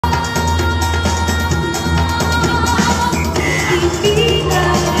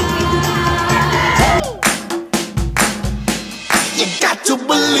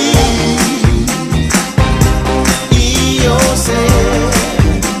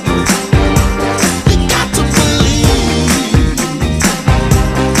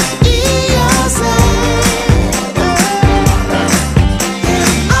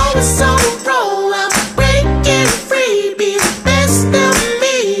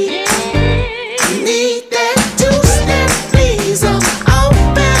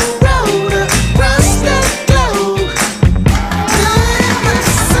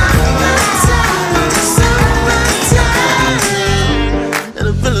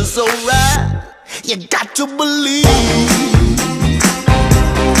so right. You got to believe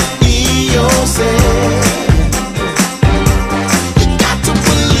in yourself. You got to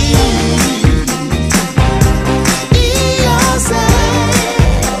believe in yourself.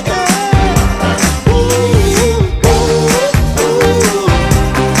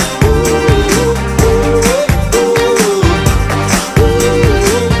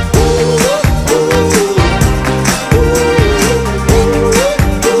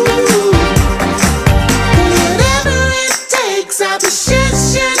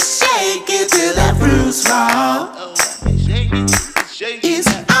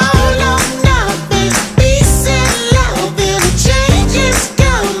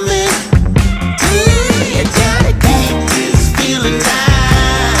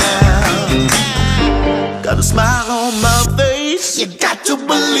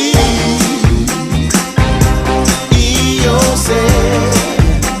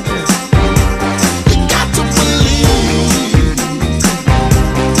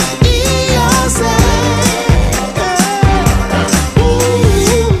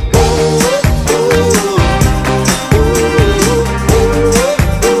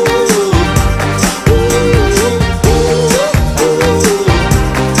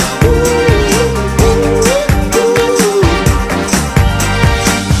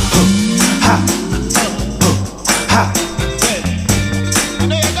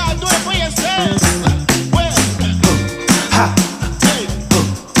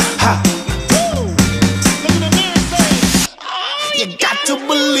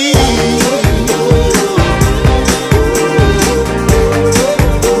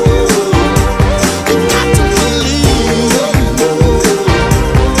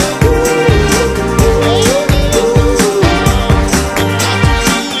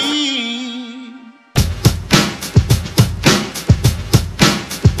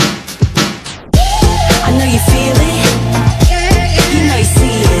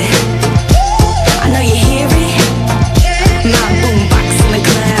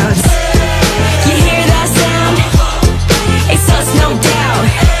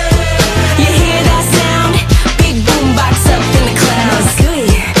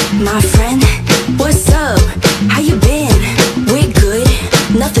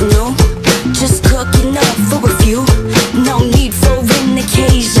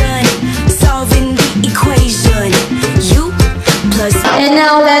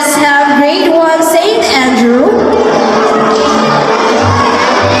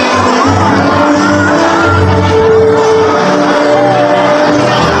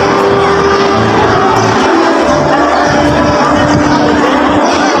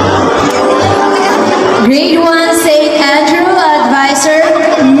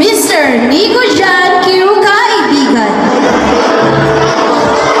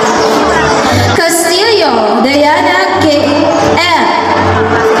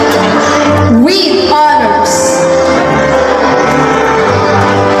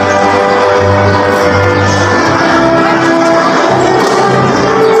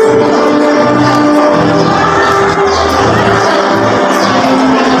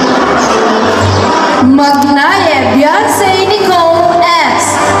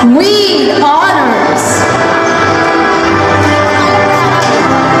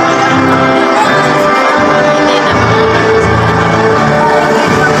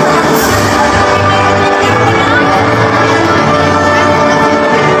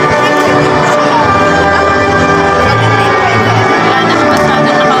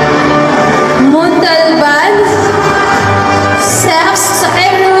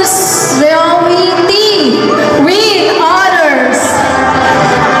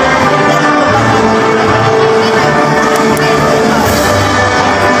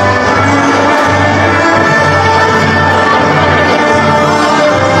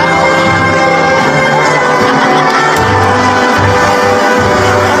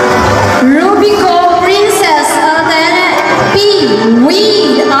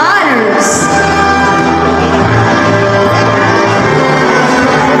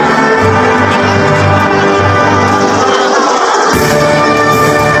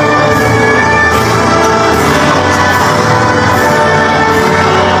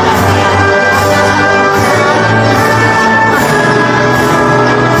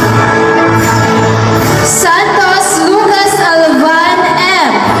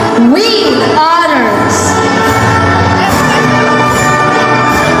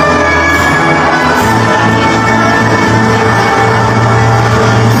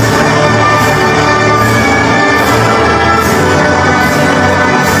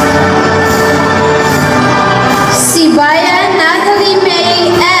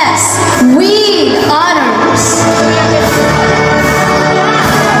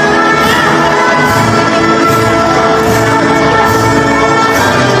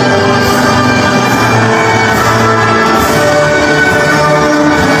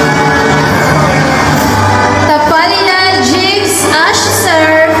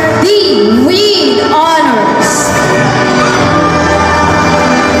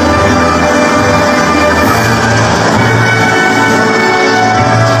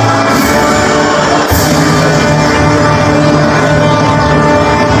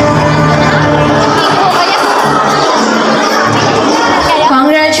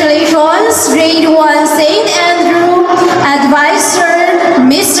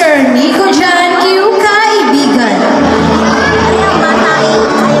 Sir Nico Jan Q. Kaibigan.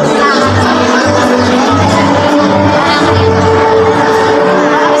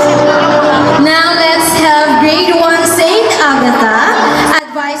 Now let's have grade 1 Saint Agatha,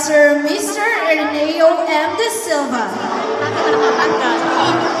 advisor Mr. Erneo M. De Silva.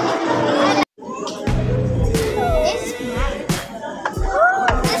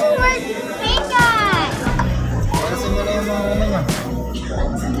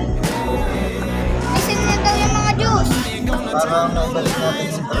 Parang naibalik natin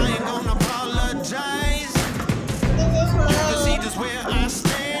sa train.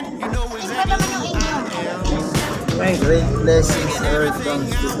 My great blessings are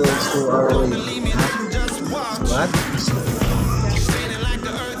comes to those who are waiting. What?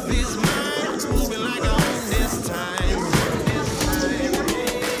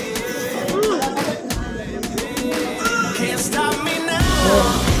 Can't stop me now.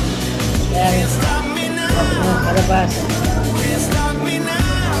 Can't stop me now. Palabas. Can't stop me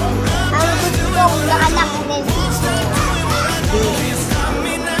now. Ang gusto kong anak din. Can't stop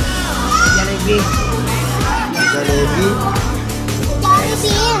me now. Jalebi. Jalebi? Jollibee,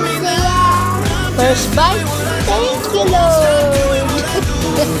 siya. First bite? Thank you, Lord.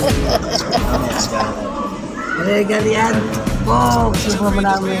 Regalian. Oh, gusto mo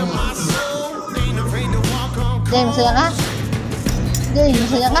namin. Jay, masaya ka? Jay,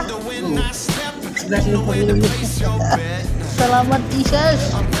 masaya ka? Salamat,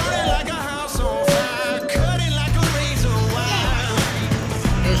 Jesus.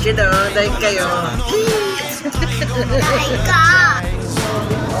 Kasi daw, dahil kayo. Dahil ka.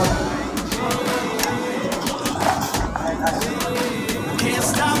 Can't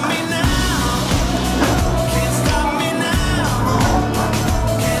stop me now. Can't stop me now.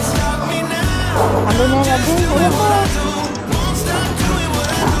 Can't stop me now. Ano na nga din? Ano ko? Won't stop doing what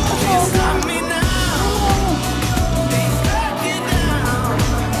I do. Can't stop me now. Ain't backing down.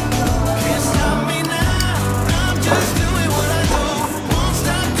 Can't stop me now. I'm just doing what I do. Won't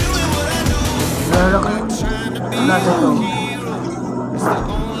stop doing what I do. Lalo kayo. Wala dito. It's the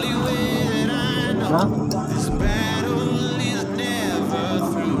only way that I know. Ha? This battle is never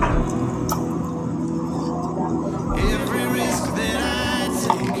through. Every risk that I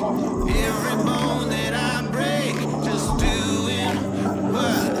take, every bone that I break, just doing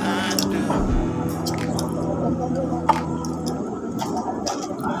what I do.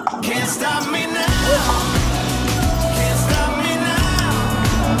 Can't stop me now. Can't stop me now.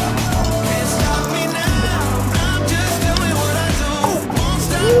 Can't stop me now. I'm just doing what I do. Won't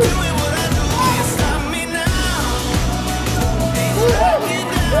stop doing what I do. Can't stop me now. Ain't backing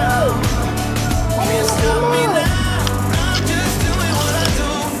down. Can't stop me now. I'm just doing what I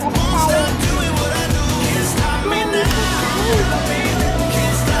do. Won't stop doing what I do. Can't stop me now.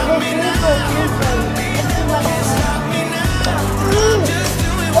 Can't stop me now. Can't stop me now. I'm just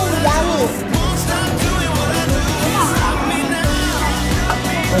doing what I do. Won't stop doing what I do. Can't stop me now.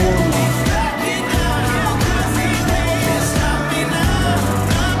 Ain't backing down. Can't stop me now.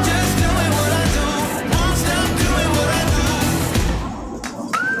 I'm just doing what I do. Won't stop doing what I do.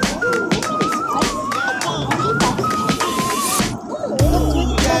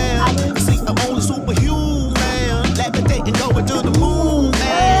 Yeah, see, I'm only superhuman. Levitating, going to the moon,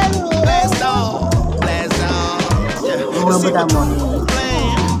 man. Blast off, blast off. Yeah, Mga bata mo.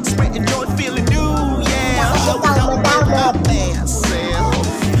 plan, spreading joy, feeling new. Yeah, so we don't give up, man.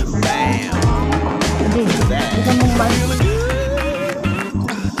 Bam, Hindi. Ito mong ba? feeling good.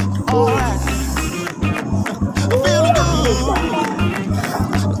 Alright, feeling good.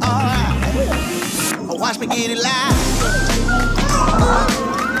 Alright, watch me get it live.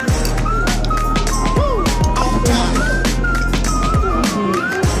 On top.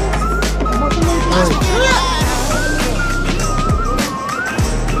 Watch me get it live.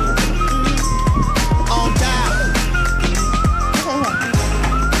 On top.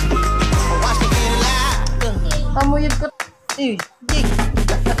 Watch me get it live. Pamuyod ko. Eh, Jig.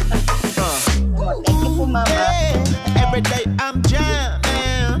 Thank you po, Mama. Yeah, every day I'm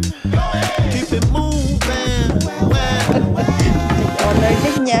jamming. Keep it moving. Honor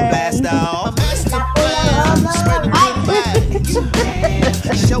din niya. Blast off. Master plan. Spreading good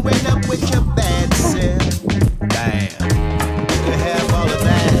vibes. Showing up with your bad self. Damn. You can have all of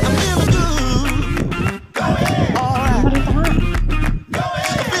that. I'm feeling good. Alright.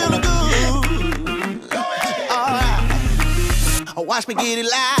 Feeling good. Alright. Watch me get it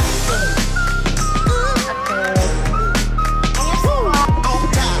live. On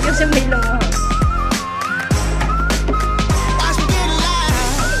top. Kasi may lungo. Watch me get it live.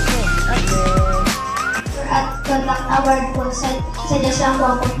 At conduct award po sa Diyos lang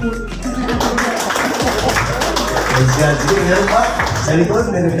po ako po. Praise God. Sige, meron pa. Sa likod,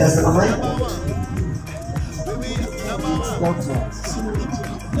 may nagtaas na kamay.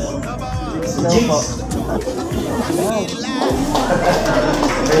 Jinx.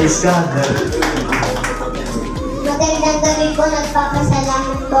 Praise God. Magandang gabi po,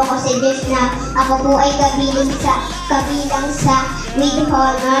 nagpapasalamat po ako sa Diyos na ako po ay kabilang sa with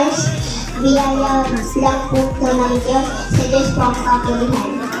honors. Biyaya lang po ito ng Diyos. Sa Diyos po ang kapulihan.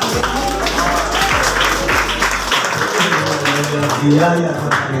 Biyaya ng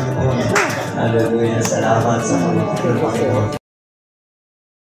Panginoon. Hallelujah. Salamat sa Panginoon.